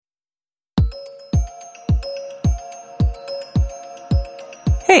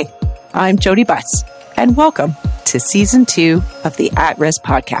Hey, I'm Jody Butts, and welcome to Season 2 of the At Risk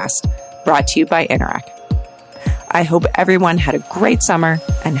podcast, brought to you by Interac. I hope everyone had a great summer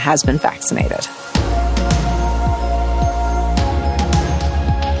and has been vaccinated.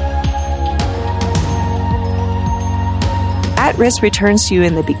 At Risk returns to you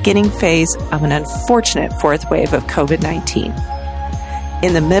in the beginning phase of an unfortunate fourth wave of COVID-19,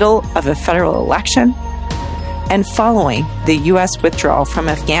 in the middle of a federal election, and following the U.S. withdrawal from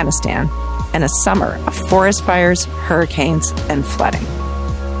Afghanistan and a summer of forest fires, hurricanes, and flooding.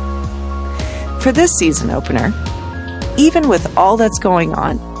 For this season opener, even with all that's going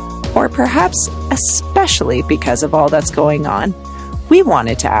on, or perhaps especially because of all that's going on, we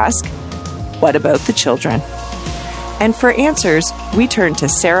wanted to ask, what about the children? And for answers, we turn to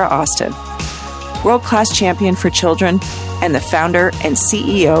Sarah Austin, world-class champion for children and the founder and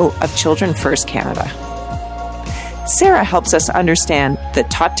CEO of Children First Canada. Sarah helps us understand the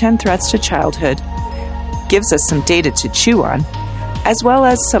top 10 threats to childhood, gives us some data to chew on, as well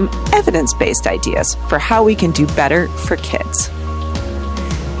as some evidence-based ideas for how we can do better for kids.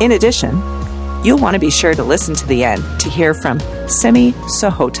 In addition, you'll want to be sure to listen to the end to hear from Simi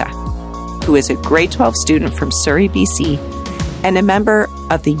Sahota, who is a grade 12 student from Surrey, BC, and a member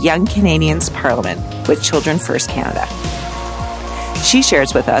of the Young Canadians Parliament with Children First Canada. She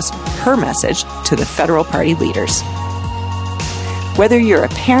shares with us her message to the federal party leaders. Whether you're a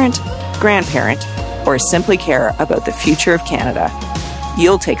parent, grandparent, or simply care about the future of Canada,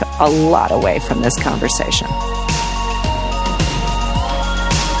 you'll take a lot away from this conversation.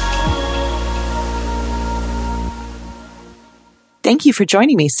 Thank you for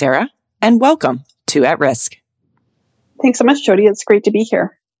joining me, Sarah, and welcome to At Risk. Thanks so much, Jody. It's great to be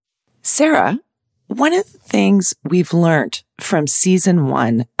here. Sarah, one of the things we've learned from season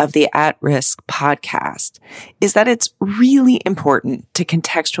 1 of the At Risk podcast is that it's really important to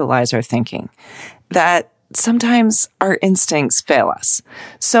contextualize our thinking, that sometimes our instincts fail us.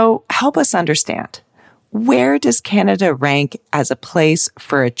 So help us understand, where does Canada rank as a place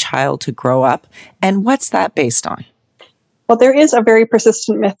for a child to grow up, and what's that based on? Well, there is a very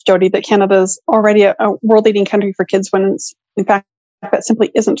persistent myth, Jody, that Canada is already a world-leading country for kids when it's, in fact, that simply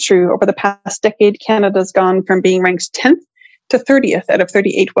isn't true. Over the past decade, Canada's gone from being ranked 10th to 30th out of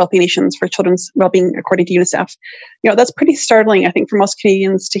 38 wealthy nations for children's well-being, according to UNICEF. That's pretty startling, I think, for most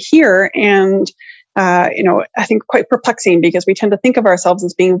Canadians to hear, and I think quite perplexing, because we tend to think of ourselves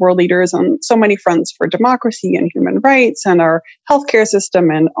as being world leaders on so many fronts for democracy and human rights and our healthcare system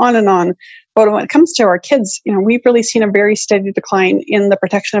and on and on. But when it comes to our kids, we've really seen a very steady decline in the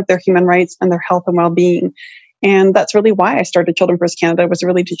protection of their human rights and their health and well-being. And that's really why I started Children First Canada, was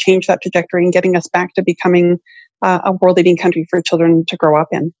really to change that trajectory and getting us back to becoming a world-leading country for children to grow up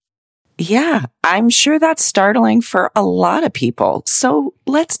in. Yeah, I'm sure that's startling for a lot of people. So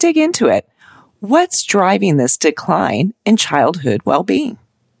let's dig into it. What's driving this decline in childhood well-being?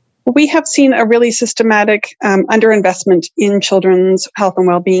 We have seen a really systematic underinvestment in children's health and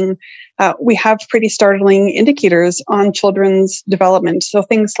well-being. We have pretty startling indicators on children's development. So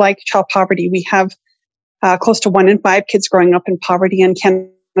things like child poverty. We have close to 1 in 5 kids growing up in poverty in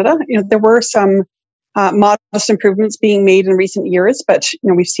Canada. There were some modest improvements being made in recent years, but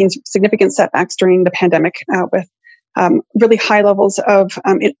we've seen significant setbacks during the pandemic with really high levels of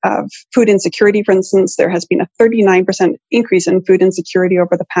food insecurity. For instance, there has been a 39% increase in food insecurity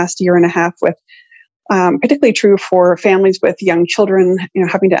over the past year and a half, with particularly true for families with young children,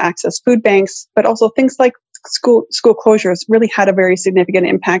 having to access food banks, but also things like school closures really had a very significant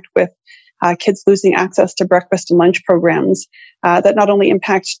impact, with kids losing access to breakfast and lunch programs that not only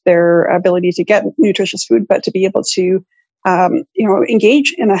impact their ability to get nutritious food, but to be able to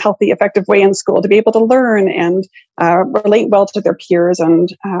engage in a healthy, effective way in school, to be able to learn and relate well to their peers,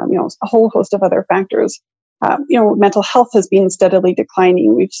 and a whole host of other factors. Mental health has been steadily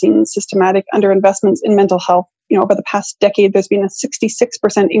declining. We've seen systematic underinvestments in mental health. Over the past decade, there's been a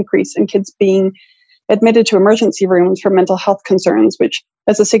 66% increase in kids being admitted to emergency rooms for mental health concerns, which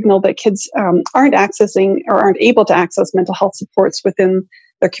is a signal that kids aren't accessing or aren't able to access mental health supports within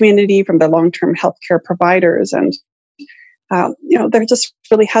their community from their long-term healthcare providers. And there just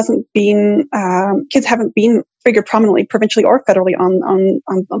really hasn't been, kids haven't been figured prominently, provincially or federally, on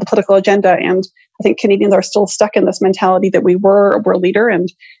the political agenda. And I think Canadians are still stuck in this mentality that we were a world leader and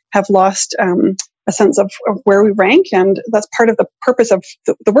have lost a sense of where we rank. And that's part of the purpose of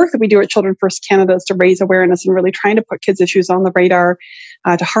the work that we do at Children First Canada, is to raise awareness and really trying to put kids' issues on the radar,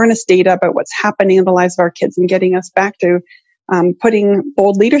 to harness data about what's happening in the lives of our kids and getting us back to putting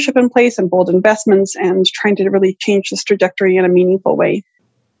bold leadership in place and bold investments and trying to really change this trajectory in a meaningful way.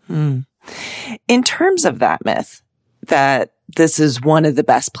 In terms of that myth, that this is one of the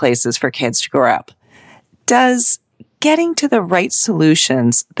best places for kids to grow up. Does getting to the right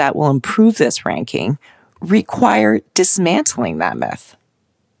solutions that will improve this ranking require dismantling that myth?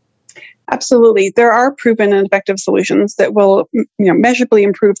 Absolutely. There are proven and effective solutions that will measurably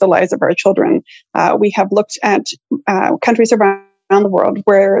improve the lives of our children. We have looked at countries around the world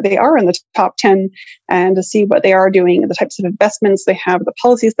where they are in the top 10 and to see what they are doing, the types of investments they have, the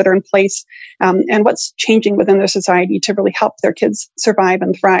policies that are in place, and what's changing within their society to really help their kids survive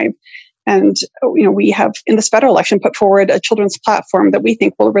and thrive. And, we have in this federal election put forward a children's platform that we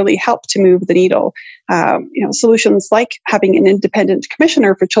think will really help to move the needle. Solutions like having an independent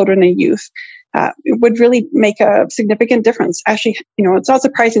commissioner for children and youth would really make a significant difference. Actually, it's not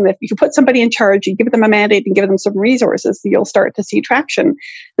surprising that if you put somebody in charge, you give them a mandate and give them some resources, you'll start to see traction.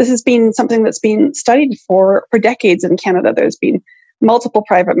 This has been something that's been studied for decades in Canada. There's been multiple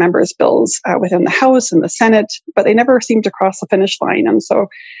private members' bills within the House and the Senate, but they never seem to cross the finish line. And so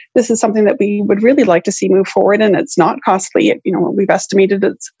this is something that we would really like to see move forward, and it's not costly. We've estimated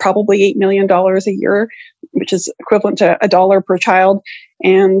it's probably $8 million a year, which is equivalent to $1 per child.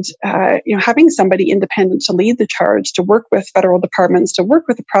 And, having somebody independent to lead the charge, to work with federal departments, to work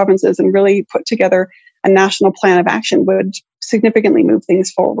with the provinces and really put together a national plan of action would significantly move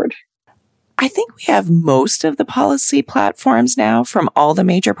things forward. I think we have most of the policy platforms now from all the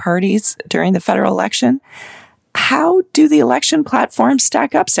major parties during the federal election. How do the election platforms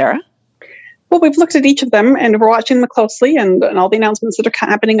stack up, Sarah? Well, we've looked at each of them and we're watching them closely and all the announcements that are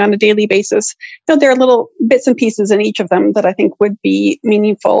happening on a daily basis. There are little bits and pieces in each of them that I think would be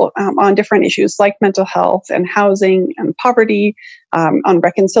meaningful on different issues like mental health and housing and poverty, on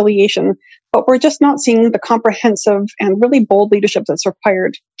reconciliation. But we're just not seeing the comprehensive and really bold leadership that's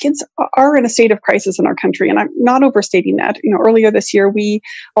required. Kids are in a state of crisis in our country, and I'm not overstating that. Earlier this year, we,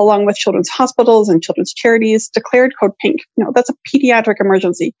 along with children's hospitals and children's charities, declared Code Pink. That's a pediatric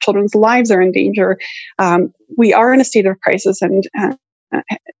emergency. Children's lives are in danger. We are in a state of crisis, and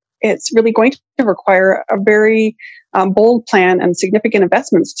it's really going to require a very bold plan and significant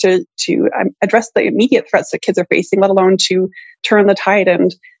investments to address the immediate threats that kids are facing, let alone to turn the tide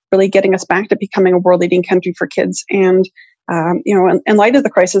and really getting us back to becoming a world-leading country for kids. And, in light of the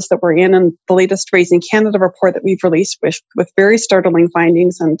crisis that we're in and the latest Raising Canada report that we've released with very startling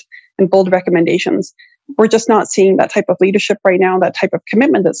findings and bold recommendations, we're just not seeing that type of leadership right now, that type of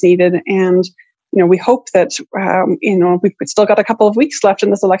commitment that's needed. And, we hope that, we've still got a couple of weeks left in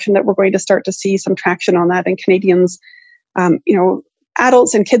this election that we're going to start to see some traction on that. And Canadians,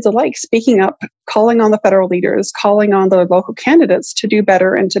 adults and kids alike speaking up, calling on the federal leaders, calling on the local candidates to do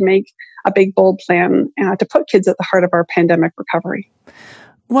better and to make a big, bold plan to put kids at the heart of our pandemic recovery.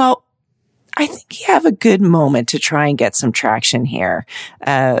 Well, I think you have a good moment to try and get some traction here,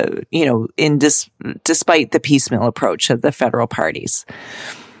 despite the piecemeal approach of the federal parties.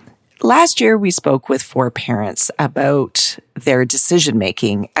 Last year, we spoke with 4 parents about their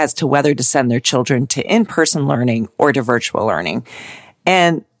decision-making as to whether to send their children to in-person learning or to virtual learning.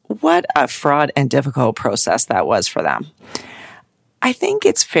 And what a fraught and difficult process that was for them. I think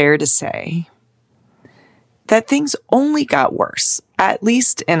it's fair to say that things only got worse, at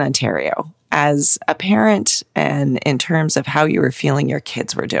least in Ontario, as a parent and in terms of how you were feeling your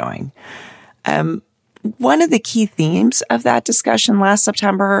kids were doing. One of the key themes of that discussion last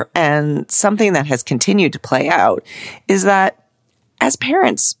September, and something that has continued to play out, is that as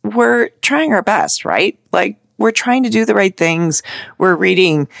parents, we're trying our best, right? Like, we're trying to do the right things. We're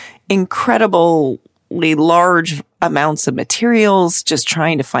reading incredibly large amounts of materials, just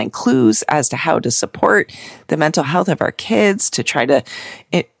trying to find clues as to how to support the mental health of our kids, to try to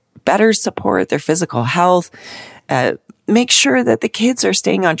better support their physical health, make sure that the kids are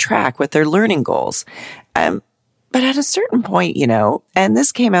staying on track with their learning goals. But at a certain point, and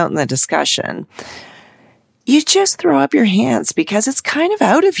this came out in the discussion, you just throw up your hands because it's kind of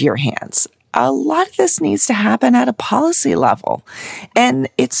out of your hands. A lot of this needs to happen at a policy level. And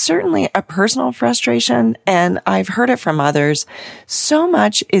it's certainly a personal frustration, and I've heard it from others. So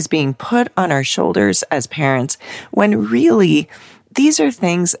much is being put on our shoulders as parents when really these are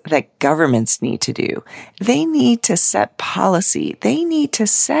things that governments need to do. They need to set policy. They need to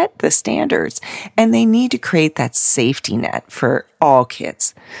set the standards, and they need to create that safety net for all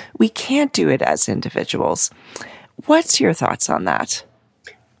kids. We can't do it as individuals. What's your thoughts on that?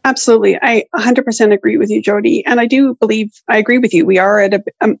 Absolutely. I 100% agree with you, Jody. And I do believe, I agree with you. We're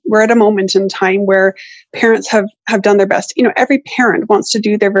at a moment in time where parents have done their best. Every parent wants to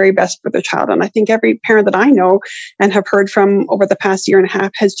do their very best for their child. And I think every parent that I know and have heard from over the past year and a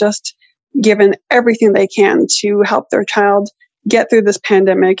half has just given everything they can to help their child get through this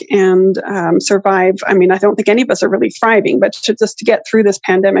pandemic and survive. I mean, I don't think any of us are really thriving, but just to get through this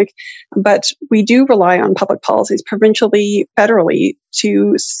pandemic. But we do rely on public policies, provincially, federally,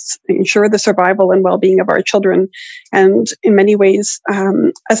 to ensure the survival and well-being of our children. And in many ways,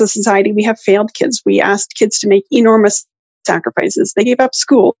 as a society, we have failed kids. We asked kids to make enormous sacrifices. They gave up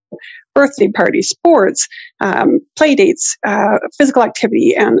school, birthday parties, sports, play dates, physical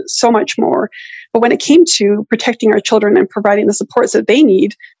activity, and so much more. But when it came to protecting our children and providing the supports that they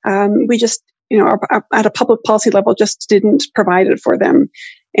need, we just, at a public policy level, just didn't provide it for them.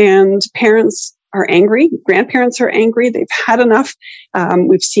 And parents are angry. Grandparents are angry. They've had enough.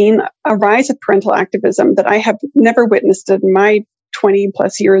 We've seen a rise of parental activism that I have never witnessed in my 20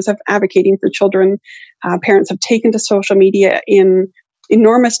 plus years of advocating for children. Parents have taken to social media in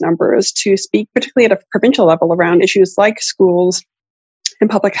enormous numbers to speak, particularly at a provincial level, around issues like schools and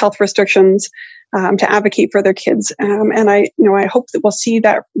public health restrictions, to advocate for their kids. And I hope that we'll see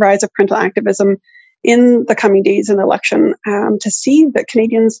that rise of parental activism in the coming days in the election, to see that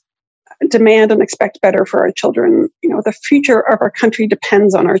Canadians demand and expect better for our children. The future of our country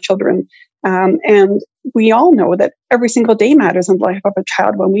depends on our children. And we all know that every single day matters in the life of a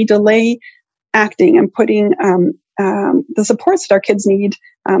child. When we delay acting and putting the supports that our kids need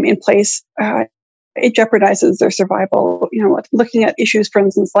in place, it jeopardizes their survival. Looking at issues, for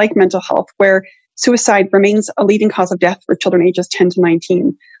instance, like mental health, where suicide remains a leading cause of death for children ages 10 to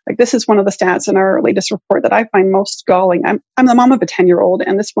 19. Like, this is one of the stats in our latest report that I find most galling. I'm the mom of a 10-year-old,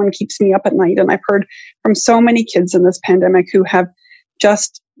 and this one keeps me up at night. And I've heard from so many kids in this pandemic who have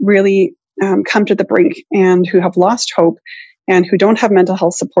just really come to the brink and who have lost hope and who don't have mental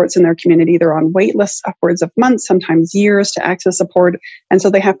health supports in their community. They're on wait lists upwards of months, sometimes years, to access support. And so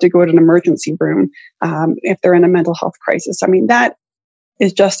they have to go to an emergency room if they're in a mental health crisis. I mean, that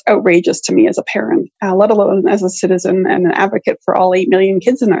is just outrageous to me as a parent, let alone as a citizen and an advocate for all 8 million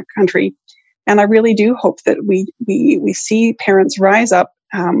kids in our country. And I really do hope that we see parents rise up,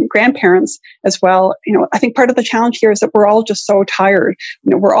 grandparents as well. I think part of the challenge here is that we're all just so tired.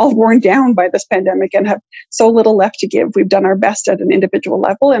 We're all worn down by this pandemic and have so little left to give. We've done our best at an individual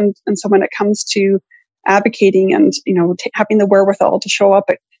level. And so when it comes to advocating and, having the wherewithal to show up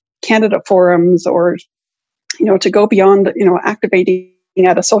at candidate forums or, to go beyond, activating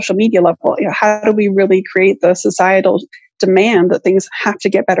at a social media level, how do we really create the societal demand that things have to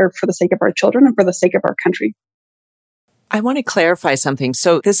get better for the sake of our children and for the sake of our country? I want to clarify something.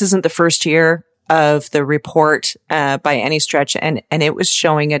 So this isn't the first year of the report by any stretch, and it was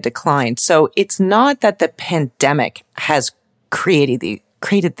showing a decline. So it's not that the pandemic has created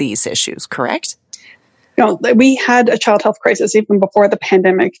these issues, correct? We had a child health crisis even before the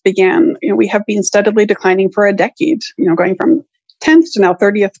pandemic began. We have been steadily declining for a decade, going from 10th to now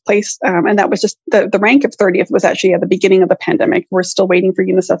 30th place. And that was just the rank of 30th was actually at the beginning of the pandemic. We're still waiting for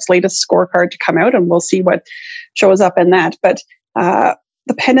UNICEF's latest scorecard to come out, and we'll see what shows up in that. But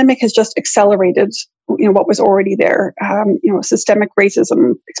the pandemic has just accelerated, what was already there. Systemic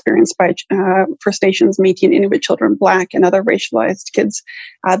racism experienced by First Nations, Métis, and Inuit children, Black, and other racialized kids.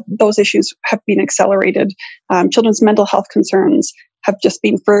 Those issues have been accelerated. Children's mental health concerns have just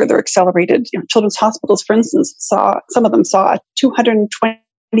been further accelerated. Children's hospitals, for instance, some of them saw a 223%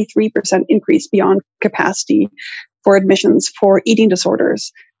 increase beyond capacity for admissions for eating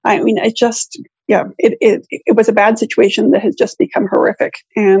disorders. I mean, it was a bad situation that has just become horrific.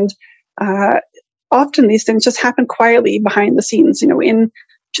 And often these things just happen quietly behind the scenes,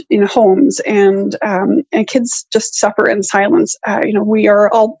 in homes, and kids just suffer in silence. We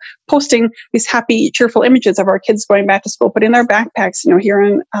are all posting these happy, cheerful images of our kids going back to school, but in their backpacks, here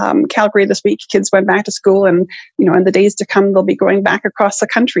in Calgary this week, kids went back to school, and in the days to come, they'll be going back across the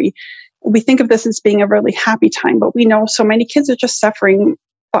country. We think of this as being a really happy time, but we know so many kids are just suffering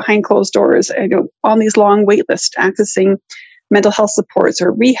behind closed doors, on these long wait lists, accessing mental health supports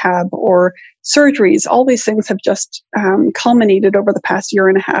or rehab or surgeries. All these things have just culminated over the past year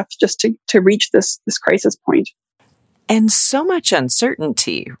and a half just to reach this crisis point. And so much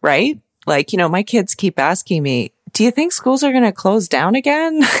uncertainty, right? Like, my kids keep asking me, do you think schools are going to close down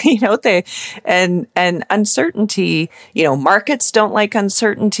again? And uncertainty, markets don't like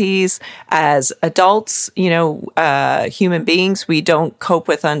uncertainties. As adults, human beings, we don't cope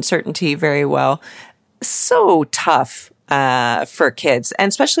with uncertainty very well. So tough for kids, and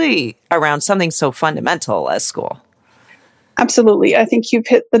especially around something so fundamental as school. Absolutely. I think you've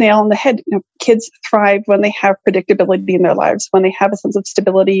hit the nail on the head. Kids thrive when they have predictability in their lives, when they have a sense of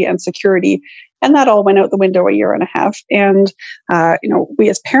stability and security. And that all went out the window a year and a half. And, we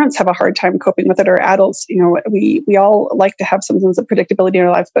as parents have a hard time coping with it, or adults. We all like to have some sense of predictability in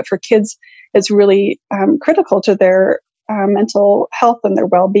our lives, but for kids, it's really critical to their mental health and their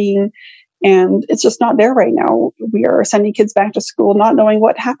well-being. And it's just not there right now. We are sending kids back to school not knowing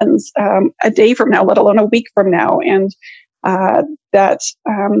what happens a day from now, let alone a week from now. And that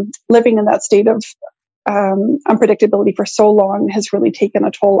living in that state of unpredictability for so long has really taken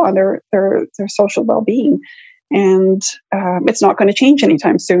a toll on their social well-being. And it's not going to change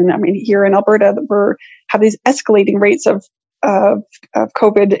anytime soon. I mean, here in Alberta, we have these escalating rates of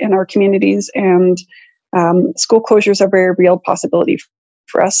COVID in our communities, and school closures are a very real possibility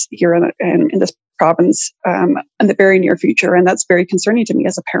for us here in this province in the very near future. And that's very concerning to me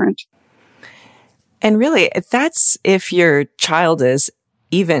as a parent. And really, that's if your child is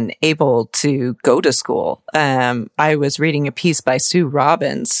even able to go to school. I was reading a piece by Sue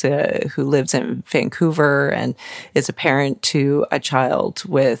Robbins, who lives in Vancouver and is a parent to a child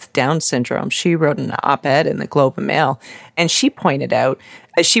with Down syndrome. She wrote an op-ed in the Globe and Mail, and she pointed out,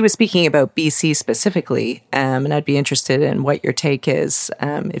 she was speaking about BC specifically, and I'd be interested in what your take is,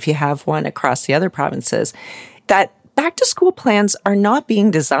 if you have one across the other provinces, that back to school plans are not being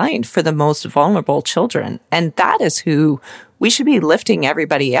designed for the most vulnerable children. And that is who we should be lifting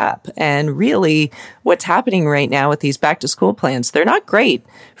everybody up. And really what's happening right now with these back to school plans, they're not great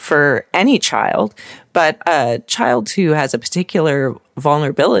for any child, but a child who has a particular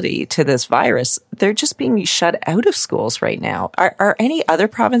vulnerability to this virus, they're just being shut out of schools right now. Are any other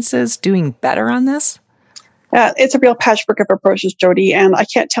provinces doing better on this? It's a real patchwork of approaches, Jody. And I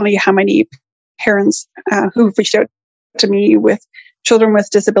can't tell you how many parents who've reached out to me with children with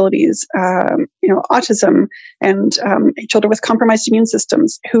disabilities, autism, and children with compromised immune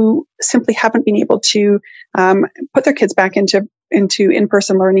systems who simply haven't been able to put their kids back into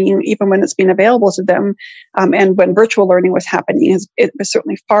in-person learning, even when it's been available to them, and when virtual learning was happening. It was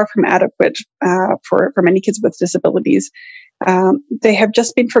certainly far from adequate for many kids with disabilities. They have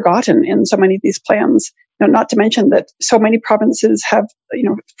just been forgotten in so many of these plans. Not to mention that so many provinces have,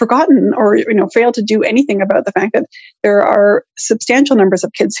 forgotten or, failed to do anything about the fact that there are substantial numbers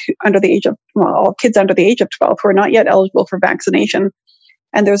of kids under the age of 12 who are not yet eligible for vaccination.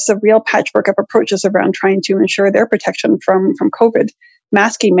 And there's a real patchwork of approaches around trying to ensure their protection from COVID.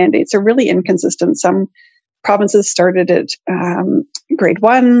 Masking mandates are really inconsistent. Some provinces started at grade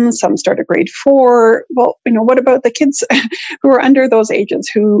 1, some started grade 4. Well, what about the kids who are under those ages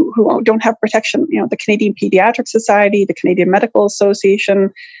who don't have protection? The Canadian Pediatric Society, the Canadian Medical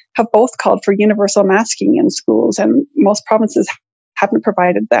Association have both called for universal masking in schools, and most provinces haven't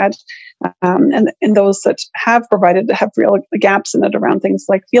provided that. And those that have provided have real gaps in it around things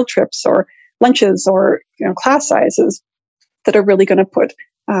like field trips or lunches or class sizes that are really going to put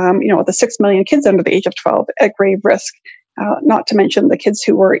the 6 million kids under the age of 12 at grave risk, not to mention the kids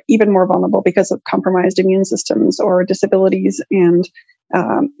who were even more vulnerable because of compromised immune systems or disabilities. And,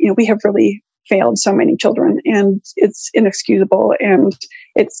 we have really failed so many children, and it's inexcusable, and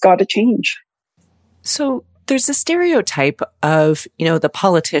it's got to change. So there's a stereotype of, the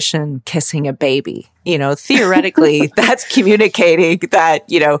politician kissing a baby. Theoretically, that's communicating that,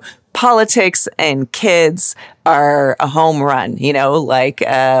 politics and kids are a home run,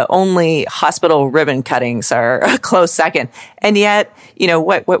 only hospital ribbon cuttings are a close second. And yet,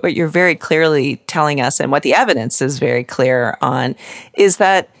 what you're very clearly telling us, and what the evidence is very clear on, is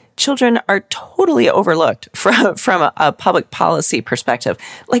that children are totally overlooked from a public policy perspective.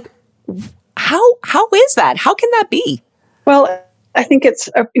 How is that? How can that be? Well, I think it's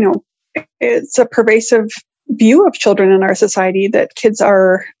a pervasive view of children in our society that kids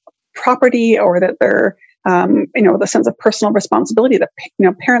are property, or that they're, the sense of personal responsibility that,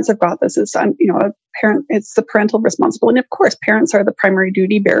 parents have got this is, it's the parental responsibility. And of course, parents are the primary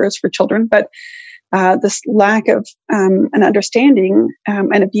duty bearers for children, but this lack of an understanding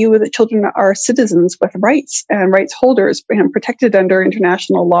and a view that children are citizens with rights and rights holders, protected under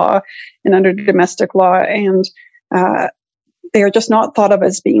international law and under domestic law, and they are just not thought of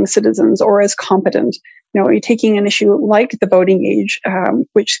as being citizens or as competent. You're taking an issue like the voting age,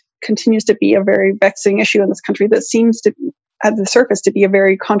 which continues to be a very vexing issue in this country that seems to, at the surface, to be a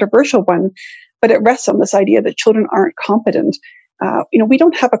very controversial one, but it rests on this idea that children aren't competent. We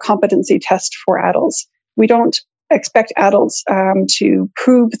don't have a competency test for adults. We don't expect adults to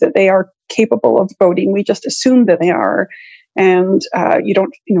prove that they are capable of voting. We just assume that they are. And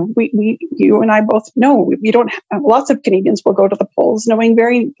you and I both know we don't have, lots of Canadians will go to the polls knowing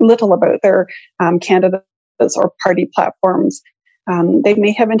very little about their candidates or party platforms. They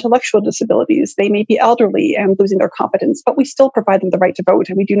may have intellectual disabilities. They may be elderly and losing their competence, but we still provide them the right to vote,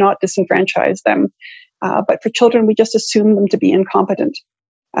 and we do not disenfranchise them. But for children, we just assume them to be incompetent.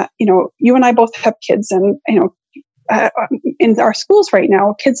 You and I both have kids, and in our schools right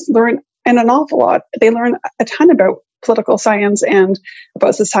now, kids learn an awful lot. They learn a ton about political science and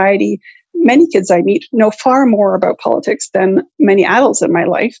about society, many kids I meet know far more about politics than many adults in my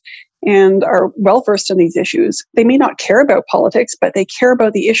life and are well versed in these issues. They may not care about politics, but they care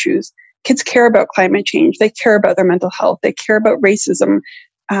about the issues. Kids care about climate change. They care about their mental health. They care about racism,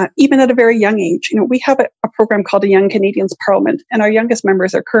 even at a very young age. We have a program called a Young Canadians Parliament, and our youngest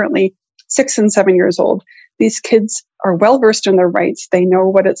members are currently 6 and 7 years old. These kids are well versed in their rights. They know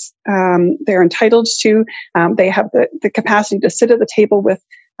what they're entitled to. They have the capacity to sit at the table with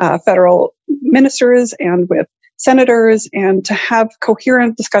federal ministers and with senators and to have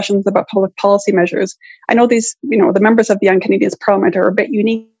coherent discussions about public policy measures. I know the members of the Young Canadians Parliament are a bit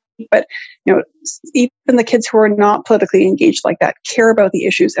unique, but even the kids who are not politically engaged like that care about the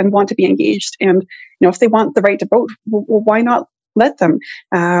issues and want to be engaged. And if they want the right to vote, well, why not let them?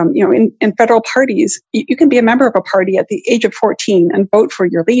 In federal parties, you can be a member of a party at the age of 14 and vote for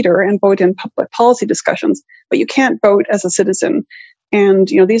your leader and vote in public policy discussions, but you can't vote as a citizen. And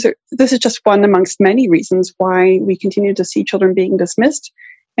this is just one amongst many reasons why we continue to see children being dismissed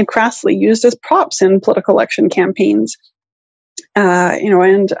and crassly used as props in political election campaigns.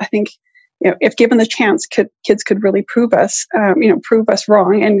 And I think, if given the chance, kids could really prove us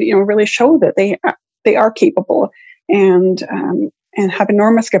wrong, and really show that they are capable and have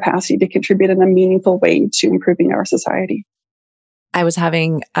enormous capacity to contribute in a meaningful way to improving our society. I was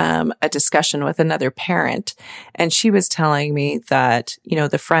having a discussion with another parent, and she was telling me that,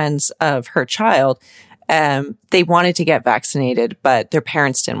 the friends of her child, they wanted to get vaccinated, but their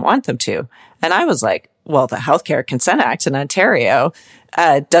parents didn't want them to. And I was like, well, the Healthcare Consent Act in Ontario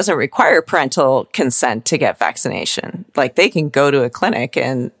doesn't require parental consent to get vaccination. Like, they can go to a clinic,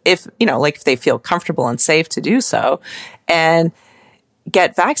 and if they feel comfortable and safe to do so, and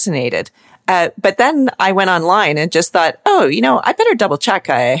get vaccinated. But then I went online and just thought, I better double check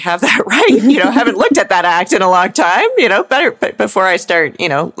I have that right. Haven't looked at that act in a long time, better before I start,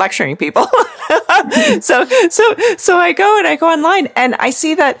 lecturing people. So I go online and I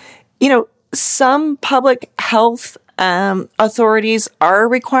see that, some public health authorities are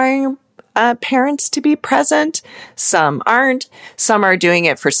requiring parents to be present. Some aren't. Some are doing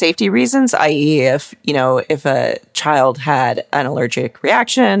it for safety reasons, i.e. if a child had an allergic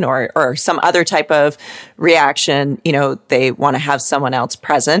reaction or some other type of reaction, they want to have someone else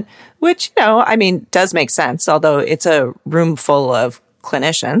present, which, does make sense, although it's a room full of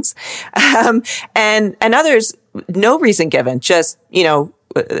clinicians. And others, no reason given, just,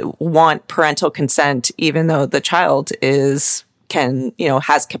 want parental consent, even though the child has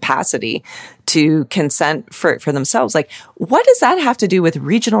capacity to consent for themselves. Like, what does that have to do with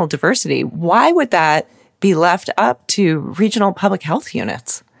regional diversity? Why would that be left up to regional public health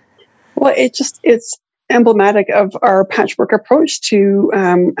units? Well, it's emblematic of our patchwork approach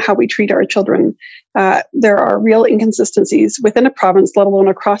to how we treat our children. There are real inconsistencies within a province, let alone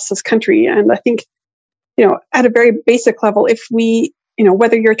across this country. And I think, at a very basic level, if we,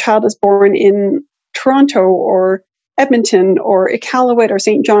 whether your child is born in Toronto or Edmonton or Iqaluit or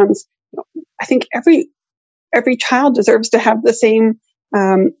St. John's, I think every child deserves to have the same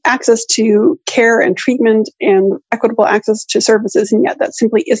access to care and treatment and equitable access to services, and yet that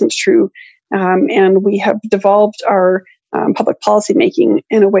simply isn't true. And we have devolved our public policy making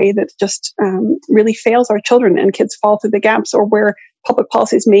in a way that just really fails our children, and kids fall through the gaps, or where public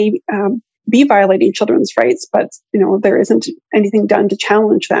policies may be violating children's rights, but there isn't anything done to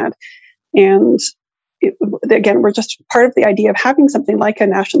challenge that. And again, we're just part of the idea of having something like a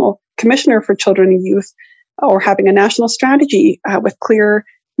national commissioner for children and youth, or having a national strategy with clear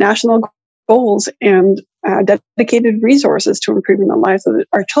national goals and dedicated resources to improving the lives of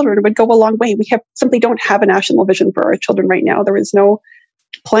our children. It would go a long way. We simply don't have a national vision for our children right now. There is no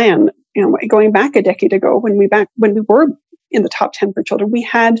plan. Going back a decade ago, when we were in the top 10 for children, we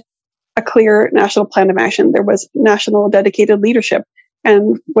had a clear national plan of action. There was national dedicated leadership.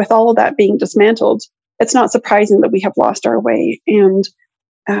 And with all of that being dismantled, it's not surprising that we have lost our way. And,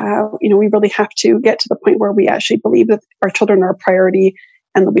 we really have to get to the point where we actually believe that our children are a priority,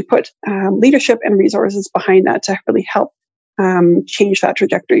 and that we put leadership and resources behind that to really help change that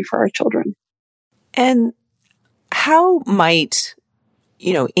trajectory for our children. And how might,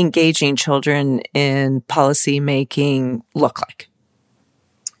 engaging children in policy making look like?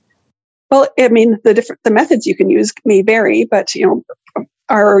 Well, the methods you can use may vary, but,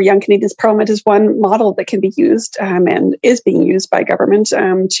 our Young Canadians Parliament is one model that can be used and is being used by government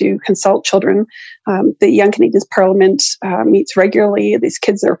to consult children. The Young Canadians Parliament meets regularly. These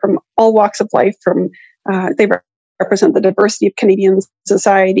kids are from all walks of life. They represent the diversity of Canadian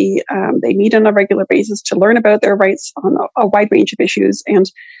society. They meet on a regular basis to learn about their rights on a wide range of issues.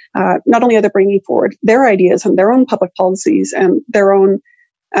 And not only are they bringing forward their ideas and their own public policies and their own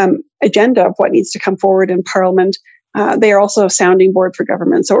agenda of what needs to come forward in Parliament, they are also a sounding board for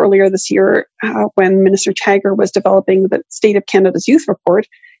government. So earlier this year, when Minister Taggart was developing the State of Canada's Youth Report,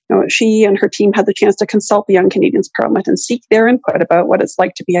 she and her team had the chance to consult the Young Canadians Parliament and seek their input about what it's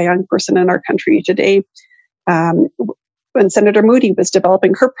like to be a young person in our country today. When Senator Moody was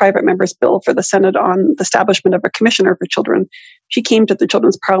developing her private member's bill for the Senate on the establishment of a commissioner for children, she came to the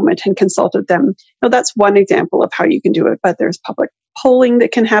Children's Parliament and consulted them. That's one example of how you can do it, but there's public polling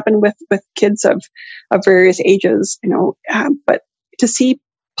that can happen with kids of various ages, but to see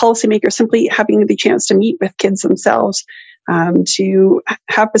policymakers simply having the chance to meet with kids themselves, to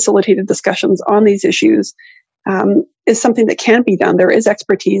have facilitated discussions on these issues, is something that can be done. There is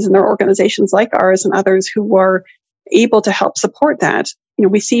expertise, and there are organizations like ours and others who are able to help support that.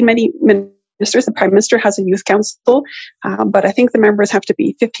 We see many ministers. The Prime Minister has a youth council, but I think the members have to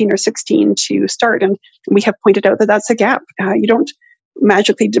be 15 or 16 to start. And we have pointed out that that's a gap. You don't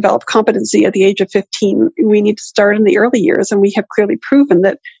magically develop competency at the age of 15. We need to start in the early years. And we have clearly proven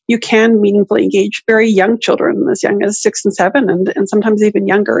that you can meaningfully engage very young children, as young as 6 and 7, and sometimes even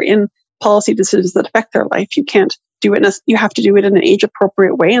younger, in policy decisions that affect their life. You can't do it. You have to do it in an age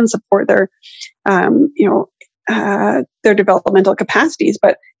appropriate way and support their developmental capacities,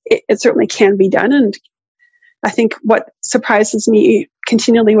 but it certainly can be done. And I think what surprises me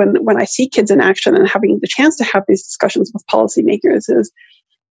continually when I see kids in action and having the chance to have these discussions with policymakers is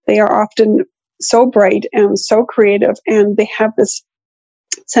they are often so bright and so creative, and they have this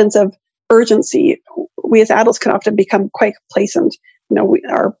sense of urgency. We as adults can often become quite complacent.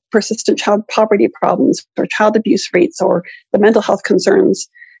 Our persistent child poverty problems, or child abuse rates, or the mental health concerns,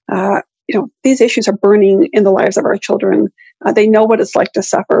 these issues are burning in the lives of our children. They know what it's like to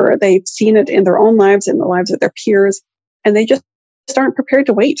suffer. They've seen it in their own lives, in the lives of their peers, and they just aren't prepared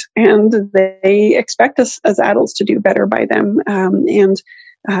to wait. And they expect us as adults to do better by them.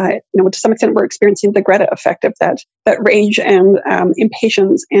 To some extent, we're experiencing the Greta effect of that rage and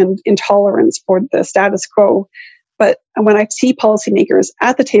impatience and intolerance for the status quo. But when I see policymakers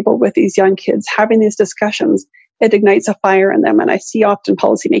at the table with these young kids having these discussions, it ignites a fire in them. And I see often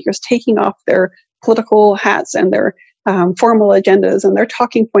policymakers taking off their political hats and their formal agendas, and their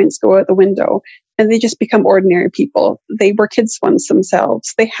talking points go out the window, and they just become ordinary people. They were kids once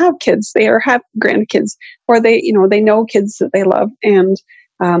themselves. They have kids. They have grandkids, or they know kids that they love. And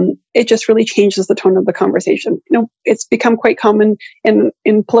it just really changes the tone of the conversation. It's become quite common in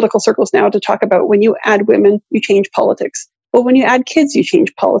political circles now to talk about when you add women, you change politics. Well, when you add kids, you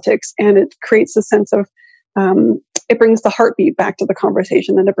change politics. And it creates a sense of, it brings the heartbeat back to the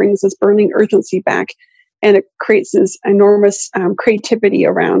conversation, and it brings this burning urgency back. And it creates this enormous creativity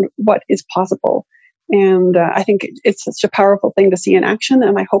around what is possible. And I think it's such a powerful thing to see in action.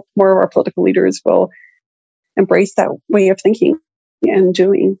 And I hope more of our political leaders will embrace that way of thinking and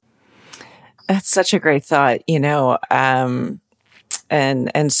doing. That's such a great thought, and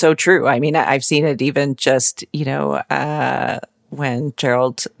so true. I mean, I've seen it even just, when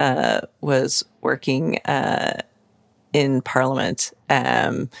Gerald was working in Parliament,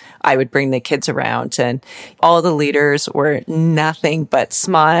 I would bring the kids around, and all the leaders were nothing but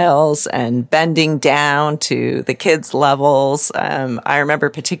smiles and bending down to the kids' levels. I remember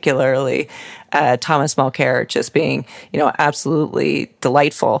particularly Thomas Mulcair just being, absolutely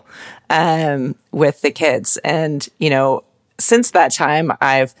delightful with the kids. And, since that time,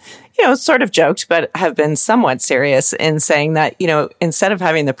 I've, sort of joked, but have been somewhat serious in saying that, instead of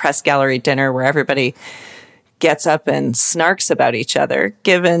having the press gallery dinner where everybody gets up and snarks about each other,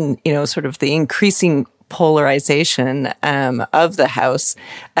 given, sort of the increasing polarization of the House,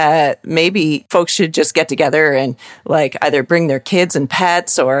 maybe folks should just get together and either bring their kids and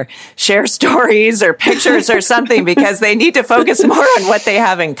pets or share stories or pictures or something, because they need to focus more on what they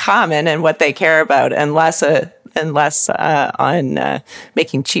have in common and what they care about, and less on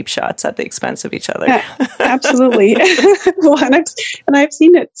making cheap shots at the expense of each other. Yeah, absolutely. Well, and I've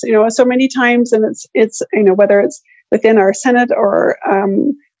seen it, so many times, and it's whether it's within our Senate or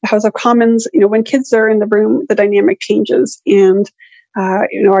the House of Commons, when kids are in the room, the dynamic changes. And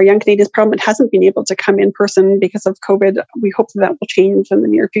our Young Canadians Parliament hasn't been able to come in person because of COVID. We hope that will change in the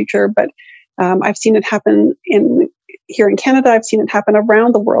near future. But I've seen it happen here in Canada. I've seen it happen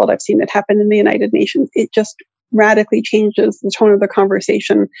around the world. I've seen it happen in the United Nations. It just radically changes the tone of the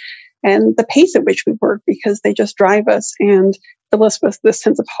conversation and the pace at which we work, because they just drive us and fill us with this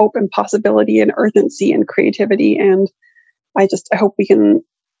sense of hope and possibility and urgency and creativity. And I hope we can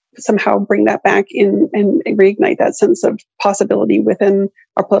somehow bring that back in and reignite that sense of possibility within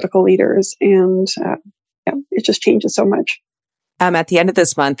our political leaders. And it just changes so much. At the end of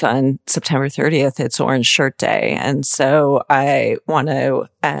this month on September 30th, it's Orange Shirt Day. And so I want to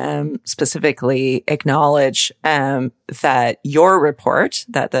specifically acknowledge that your report,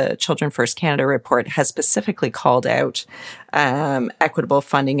 that the Children First Canada report, has specifically called out equitable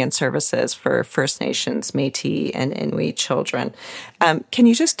funding and services for First Nations, Métis, and Inuit children. Can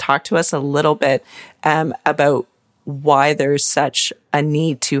you just talk to us a little bit about why there's such a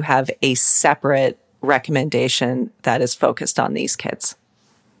need to have a separate recommendation that is focused on these kids?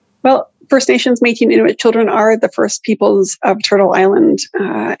 Well, First Nations, Métis, and Inuit children are the first peoples of Turtle Island,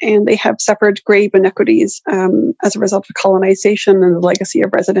 and they have suffered grave inequities as a result of colonization and the legacy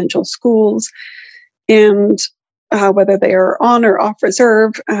of residential schools. And whether they are on or off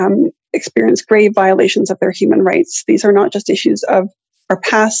reserve, experience grave violations of their human rights. These are not just issues of our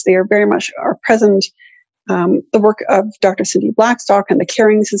past, they are very much our present. The work of Dr. Cindy Blackstock and the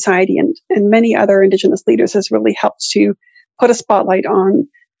Caring Society and many other Indigenous leaders has really helped to put a spotlight on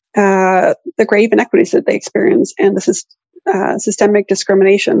the grave inequities that they experience and the systemic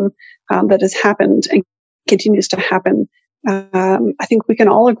discrimination that has happened and continues to happen. I think we can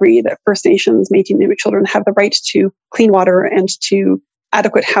all agree that First Nations, Métis, and Inuit children have the right to clean water and to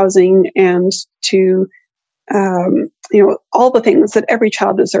adequate housing and to all the things that every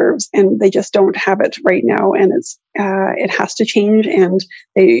child deserves, and they just don't have it right now. And it has to change. And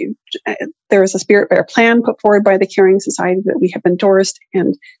there is a Spirit Bear plan put forward by the Caring Society that we have endorsed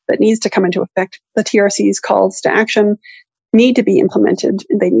and that needs to come into effect. The TRC's calls to action need to be implemented,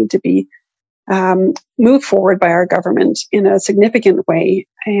 and they need to be moved forward by our government in a significant way.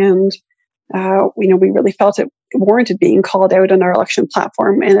 And we really felt it warranted being called out on our election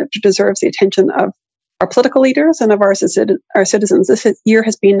platform, and it deserves the attention of our political leaders and of our citizens. This year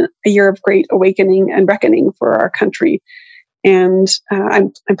has been a year of great awakening and reckoning for our country. And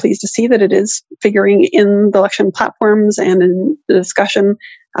I'm pleased to see that it is figuring in the election platforms and in the discussion,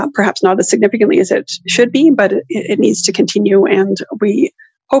 perhaps not as significantly as it should be, but it needs to continue. And we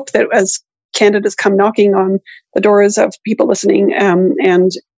hope that as candidates come knocking on the doors of people listening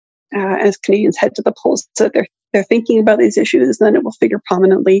and as Canadians head to the polls, that they're thinking about these issues, then it will figure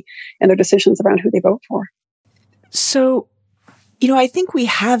prominently in their decisions around who they vote for. So, I think we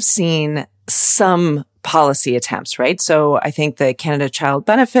have seen some policy attempts, right? So I think the Canada Child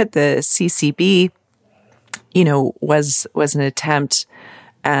Benefit, the CCB, was an attempt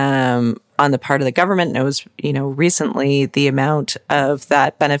on the part of the government. And it was, recently the amount of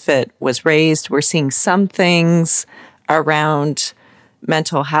that benefit was raised. We're seeing some things around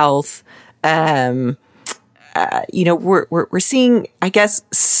mental health. We're seeing, I guess,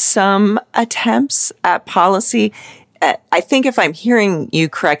 some attempts at policy. I think if I'm hearing you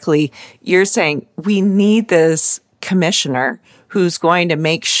correctly, you're saying we need this commissioner who's going to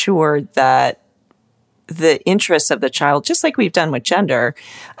make sure that the interests of the child, just like we've done with gender,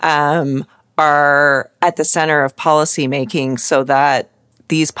 are at the center of policy making so that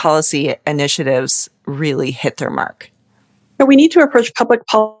these policy initiatives really hit their mark. But we need to approach public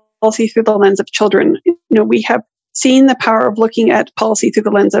policy through the lens of children. We have seen the power of looking at policy through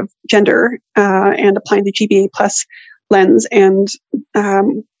the lens of gender and applying the GBA plus lens and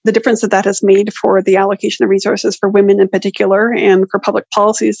the difference that has made for the allocation of resources for women in particular and for public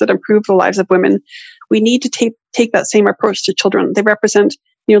policies that improve the lives of women. We need to take that same approach to children. They represent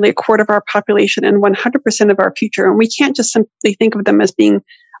nearly a quarter of our population and 100% of our future. And we can't just simply think of them as being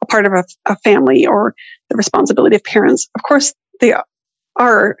a part of a family or the responsibility of parents. Of course, they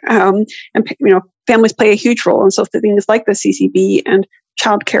are, and families play a huge role. And so things like the CCB and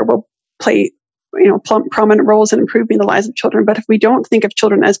childcare will play, prominent roles in improving the lives of children. But if we don't think of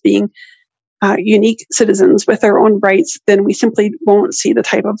children as being unique citizens with their own rights, then we simply won't see the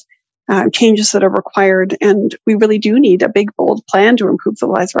type of changes that are required. And we really do need a big, bold plan to improve the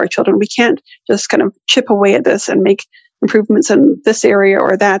lives of our children. We can't just kind of chip away at this and make improvements in this area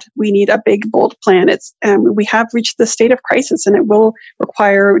or that. We need a big, bold plan. We have reached the state of crisis, and it will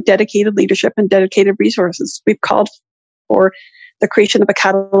require dedicated leadership and dedicated resources. We've called for the creation of a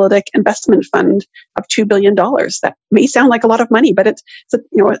catalytic investment fund of $2 billion. That may sound like a lot of money, but it's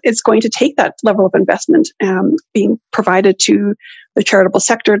going to take that level of investment being provided to the charitable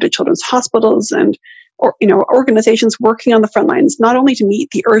sector, to children's hospitals, and organizations working on the front lines, not only to meet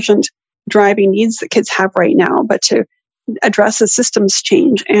the urgent driving needs that kids have right now, but to address the systems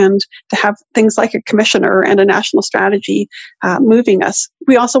change and to have things like a commissioner and a national strategy moving us.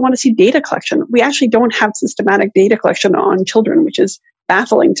 We also want to see data collection. We actually don't have systematic data collection on children, which is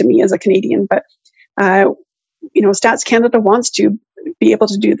baffling to me as a Canadian. But, Stats Canada wants to be able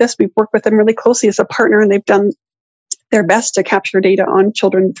to do this. We've worked with them really closely as a partner, and they've done their best to capture data on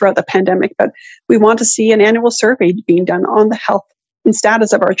children throughout the pandemic. But we want to see an annual survey being done on the health and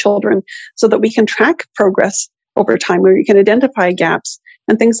status of our children so that we can track progress over time, where we can identify gaps,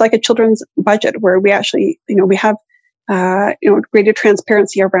 and things like a children's budget, where we actually, we have greater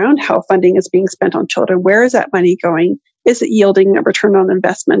transparency around how funding is being spent on children. Where is that money going? Is it yielding a return on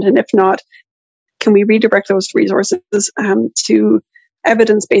investment? And if not, can we redirect those resources to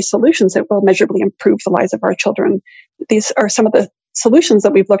evidence-based solutions that will measurably improve the lives of our children? These are some of the solutions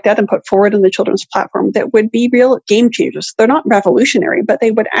that we've looked at and put forward in the Children's Platform that would be real game changers. They're not revolutionary, but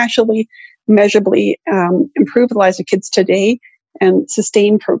they would actually measurably improve the lives of kids today and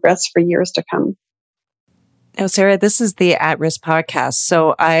sustain progress for years to come. Now, Sarah, this is the At Risk podcast.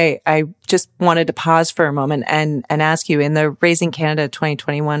 So I just wanted to pause for a moment and ask you, in the Raising Canada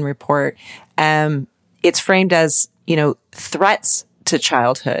 2021 report, it's framed as, threats to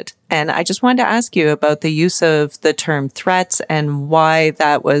childhood. And I just wanted to ask you about the use of the term threats and why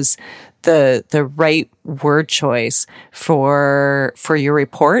that was the right word choice for your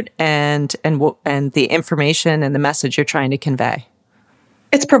report and the information and the message you're trying to convey.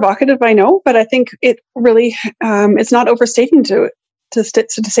 It's provocative, I know, but I think it really it's not overstating to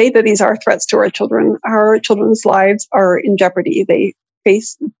say that these are threats to our children. Our children's lives are in jeopardy. They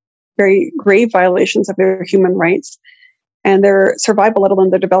face very grave violations of their human rights, and their survival, let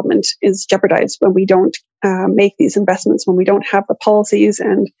alone their development, is jeopardized when we don't make these investments, when we don't have the policies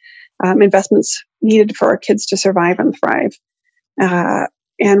and investments needed for our kids to survive and thrive.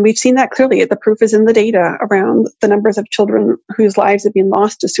 And we've seen that clearly. The proof is in the data around the numbers of children whose lives have been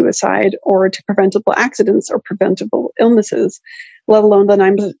lost to suicide or to preventable accidents or preventable illnesses, let alone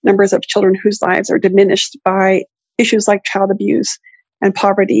the numbers of children whose lives are diminished by issues like child abuse and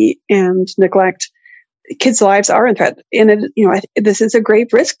poverty and neglect. Kids' lives are in threat. And this is a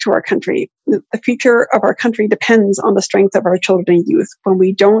grave risk to our country. The future of our country depends on the strength of our children and youth. When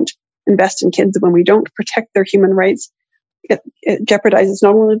we don't invest in kids, when we don't protect their human rights, it jeopardizes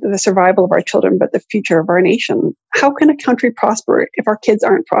not only the survival of our children, but the future of our nation. How can a country prosper if our kids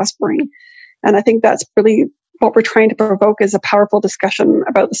aren't prospering? And I think that's really what we're trying to provoke, is a powerful discussion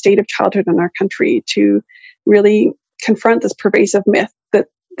about the state of childhood in our country, to really confront this pervasive myth that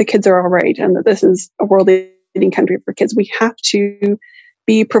the kids are all right and that this is a world-leading country for kids. We have to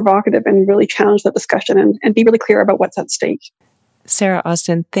be provocative and really challenge the discussion and be really clear about what's at stake. Sarah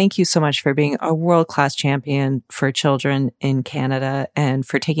Austin, thank you so much for being a world-class champion for children in Canada and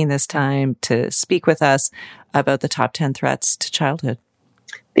for taking this time to speak with us about the top 10 threats to childhood.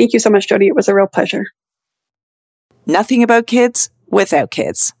 Thank you so much, Jody. It was a real pleasure. Nothing about kids without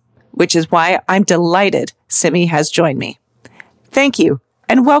kids, which is why I'm delighted Simi has joined me. Thank you,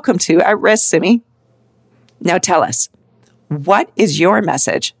 and welcome to At Risk, Simi. Now tell us, what is your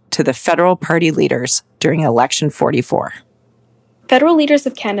message to the federal party leaders during Election 44? Federal leaders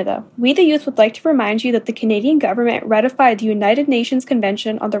of Canada, we the youth would like to remind you that the Canadian government ratified the United Nations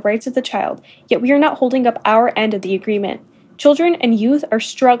Convention on the Rights of the Child, yet we are not holding up our end of the agreement. Children and youth are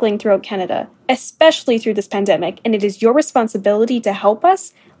struggling throughout Canada, especially through this pandemic, and it is your responsibility to help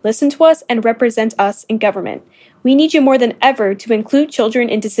us, listen to us, and represent us in government. We need you more than ever to include children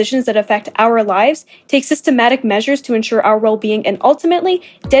in decisions that affect our lives, take systematic measures to ensure our well-being, and ultimately,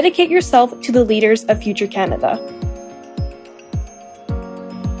 dedicate yourself to the leaders of future Canada.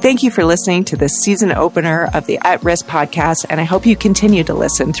 Thank you for listening to the season opener of the At Risk podcast, and I hope you continue to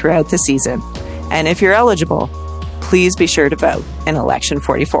listen throughout the season. And if you're eligible, please be sure to vote in Election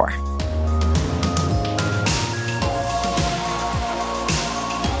 44.